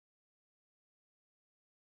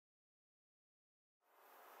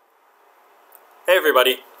Hey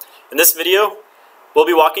everybody, in this video we'll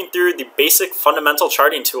be walking through the basic fundamental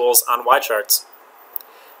charting tools on YCharts.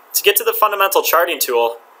 To get to the fundamental charting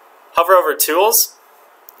tool, hover over Tools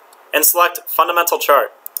and select Fundamental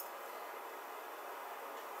Chart.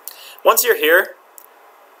 Once you're here,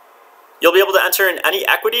 you'll be able to enter in any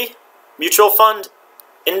equity, mutual fund,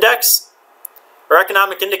 index, or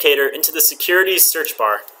economic indicator into the securities search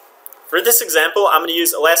bar. For this example, I'm going to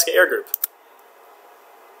use Alaska Air Group.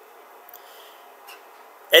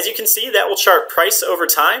 As you can see, that will chart price over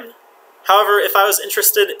time. However, if I was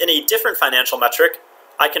interested in a different financial metric,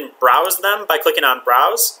 I can browse them by clicking on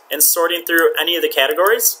Browse and sorting through any of the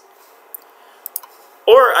categories.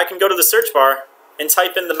 Or I can go to the search bar and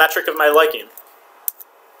type in the metric of my liking.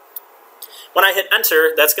 When I hit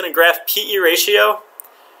Enter, that's going to graph PE ratio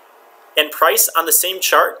and price on the same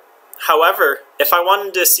chart. However, if I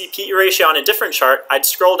wanted to see PE ratio on a different chart, I'd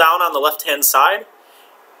scroll down on the left-hand side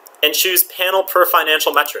and choose Panel per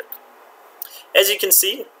Financial Metric. As you can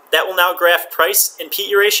see, that will now graph price and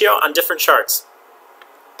PE ratio on different charts.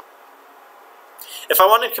 If I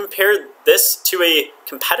want to compare this to a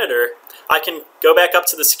competitor, I can go back up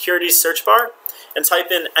to the securities search bar and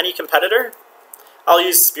type in any competitor. I'll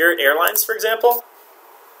use Spirit Airlines, for example.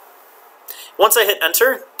 Once I hit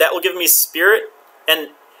Enter, that will give me Spirit and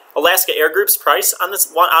Alaska Air Group's price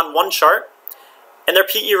on one chart and their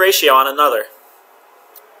PE ratio on another.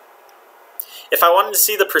 If I wanted to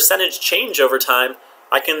see the percentage change over time,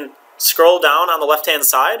 I can scroll down on the left-hand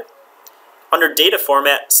side. Under Data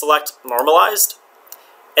Format, select Normalized,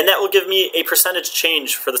 and that will give me a percentage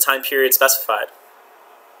change for the time period specified.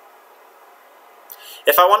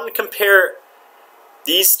 If I wanted to compare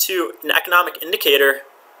these to an economic indicator,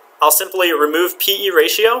 I'll simply remove PE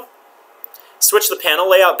ratio, switch the panel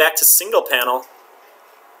layout back to single panel,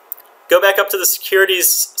 go back up to the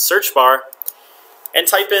securities search bar, and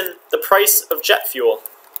type in the price of jet fuel.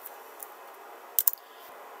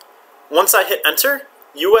 Once I hit Enter,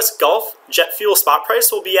 US Gulf jet fuel spot price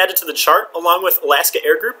will be added to the chart along with Alaska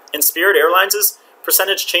Air Group and Spirit Airlines'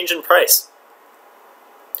 percentage change in price.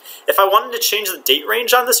 If I wanted to change the date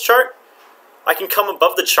range on this chart, I can come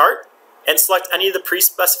above the chart and select any of the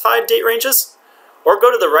pre-specified date ranges, or go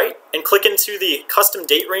to the right and click into the custom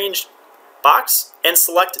date range box and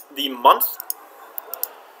select the month,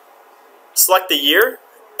 select the year,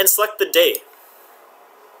 and select the day.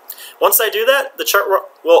 Once I do that, the chart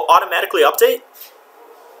will automatically update.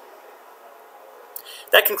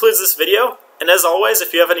 That concludes this video, and as always,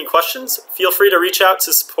 if you have any questions, feel free to reach out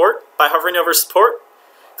to support by hovering over support,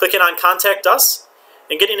 clicking on Contact Us,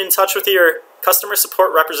 and getting in touch with your customer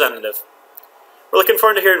support representative. We're looking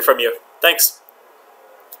forward to hearing from you. Thanks.